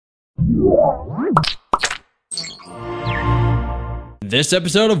This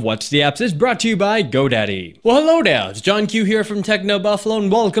episode of What's the Apps is brought to you by GoDaddy. Well, hello there, it's John Q here from Techno Buffalo,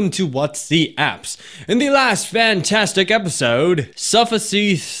 and welcome to What's the Apps. In the last fantastic episode,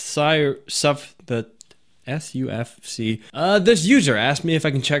 SUFC, this user asked me if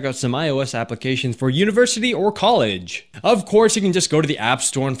I can check out some iOS applications for university or college. Of course, you can just go to the App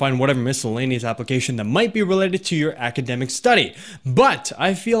Store and find whatever miscellaneous application that might be related to your academic study. But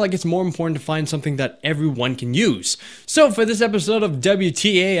I feel like it's more important to find something that everyone can use. So for this episode of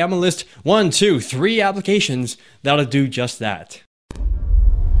WTA, I'm gonna list 1, 2, 3 applications that'll do just that.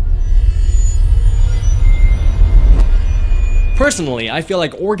 Personally, I feel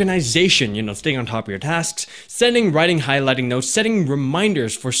like organization, staying on top of your tasks, sending, writing, highlighting notes, setting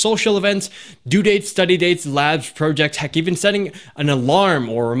reminders for social events, due dates, study dates, labs, projects, heck, even setting an alarm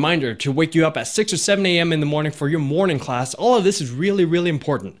or reminder to wake you up at 6 or 7 a.m. in the morning for your morning class, all of this is really, really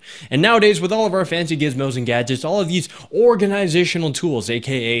important. And nowadays, with all of our fancy gizmos and gadgets, all of these organizational tools,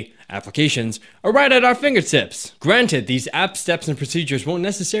 aka applications, are right at our fingertips. Granted, these app steps and procedures won't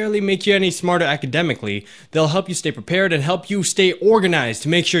necessarily make you any smarter academically. They'll help you stay prepared and help you stay organized to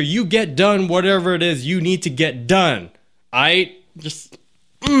make sure you get done whatever it is you need to get done. Just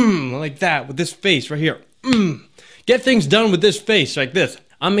like that with this face right here. Get things done with this face like this.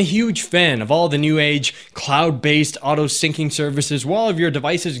 I'm a huge fan of all the new age cloud-based auto-syncing services where all of your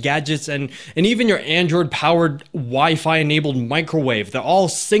devices, gadgets, and even your Android-powered Wi-Fi enabled microwave, they're all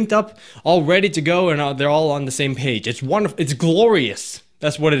synced up, all ready to go, and they're all on the same page. It's wonderful. It's glorious.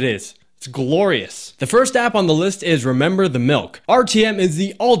 That's what it is. It's glorious. The first app on the list is Remember the Milk. RTM is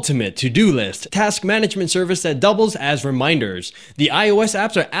the ultimate to-do list task management service that doubles as reminders. The iOS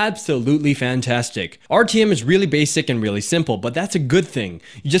apps are absolutely fantastic. RTM is really basic and really simple, but that's a good thing.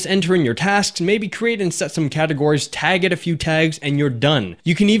 You just enter in your tasks, maybe create and set some categories, tag it a few tags, and you're done.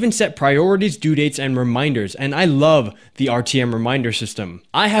 You can even set priorities, due dates, and reminders, and I love the RTM reminder system.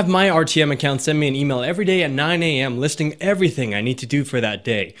 I have my RTM account send me an email every day at 9 a.m. listing everything I need to do for that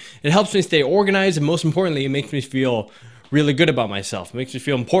day. It helps me stay organized, and most importantly, it makes me feel really good about myself. It makes me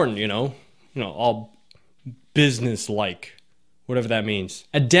feel important, all business-like, whatever that means.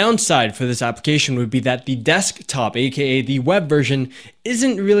 A downside for this application would be that the desktop, aka the web version,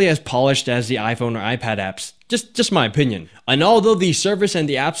 isn't really as polished as the iPhone or iPad apps. Just my opinion. And although the service and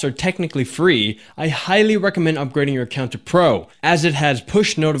the apps are technically free, I highly recommend upgrading your account to Pro, as it has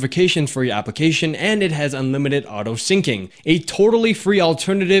push notifications for your application and it has unlimited auto syncing. A totally free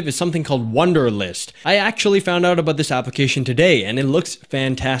alternative is something called Wunderlist. I actually found out about this application today and it looks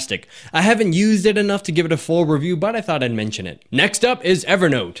fantastic. I haven't used it enough to give it a full review, but I thought I'd mention it. Next up is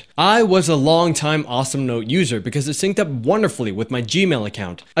Evernote. I was a long-time AwesomeNote user because it synced up wonderfully with my Gmail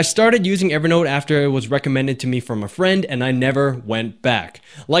account. I started using Evernote after it was recommended to me from a friend and I never went back.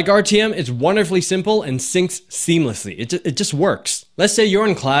 Like RTM, it's wonderfully simple and syncs seamlessly. It just works. Let's say you're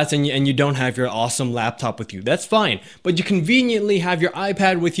in class and you don't have your awesome laptop with you. That's fine, but you conveniently have your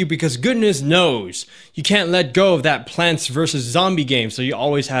iPad with you because goodness knows you can't let go of that Plants vs. Zombie game, so you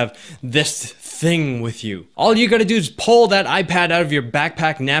always have this thing with you. All you gotta do is pull that iPad out of your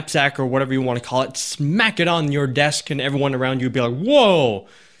backpack, knapsack, or whatever you want to call it, smack it on your desk, and everyone around you will be like, whoa!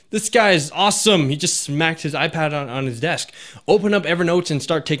 This guy is awesome. He just smacked his iPad on his desk. Open up Evernote and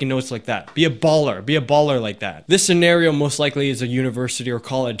start taking notes like that. Be a baller. Be a baller like that. This scenario most likely is a university or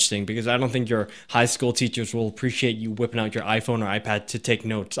college thing because I don't think your high school teachers will appreciate you whipping out your iPhone or iPad to take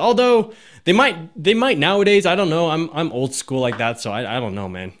notes. Although they might nowadays. I don't know. I'm old school like that, so I don't know,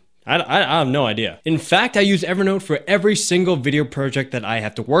 man. I have no idea. In fact, I use Evernote for every single video project that I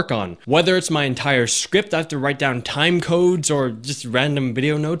have to work on. Whether it's my entire script, I have to write down time codes or just random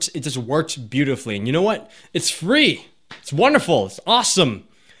video notes, it just works beautifully. And you know what? It's free. It's wonderful. It's awesome.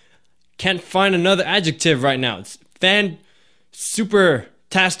 Can't find another adjective right now. It's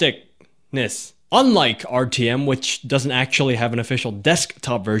super-tasticness. Unlike RTM, which doesn't actually have an official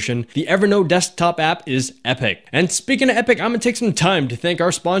desktop version, the Evernote desktop app is epic. And speaking of epic, I'm gonna take some time to thank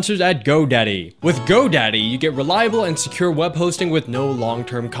our sponsors at GoDaddy. With GoDaddy, you get reliable and secure web hosting with no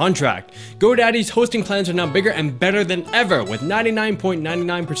long-term contract. GoDaddy's hosting plans are now bigger and better than ever with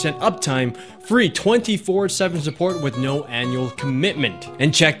 99.99% uptime, free 24/7 support with no annual commitment.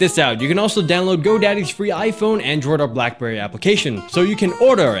 And check this out, you can also download GoDaddy's free iPhone, Android, or BlackBerry application, so you can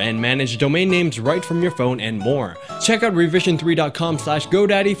order and manage domain names right from your phone and more. Check out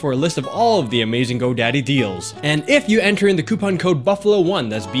revision3.com/GoDaddy for a list of all of the amazing GoDaddy deals. And if you enter in the coupon code Buffalo1,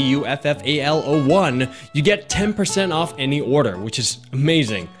 that's BUFFALO1, you get 10% off any order, which is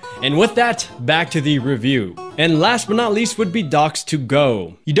amazing. And with that, back to the review. And last but not least would be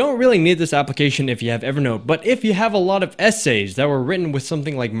Docs2Go. You don't really need this application if you have Evernote, but if you have a lot of essays that were written with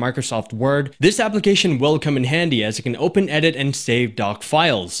something like Microsoft Word, this application will come in handy as it can open, edit, and save doc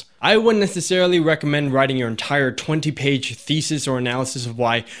files. I wouldn't necessarily recommend writing your entire 20-page thesis or analysis of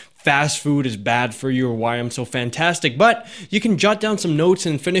why fast food is bad for you or why I'm so fantastic, but you can jot down some notes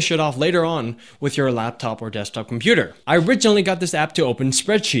and finish it off later on with your laptop or desktop computer. I originally got this app to open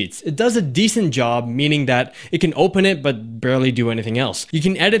spreadsheets. It does a decent job, meaning that it can open it but barely do anything else. You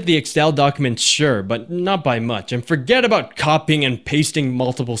can edit the Excel documents, sure, but not by much. And forget about copying and pasting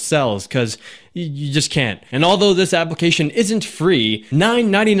multiple cells, because you just can't. And although this application isn't free,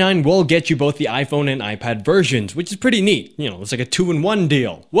 $9.99 will get you both the iPhone and iPad versions, which is pretty neat. You know, it's like a 2-in-1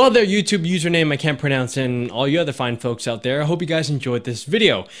 deal. Well, their YouTube username I can't pronounce, and all you other fine folks out there, I hope you guys enjoyed this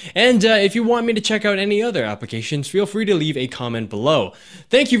video. And if you want me to check out any other applications, feel free to leave a comment below.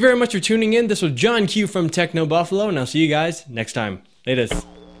 Thank you very much for tuning in. This was John Q from Techno Buffalo, and I'll see you guys next time. Latest.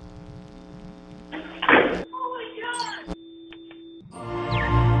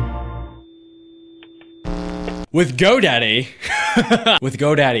 With GoDaddy, with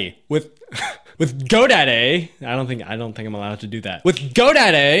GoDaddy, with GoDaddy, I don't think I'm allowed to do that. With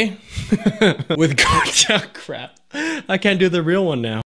GoDaddy, with GoDaddy, crap, I can't do the real one now.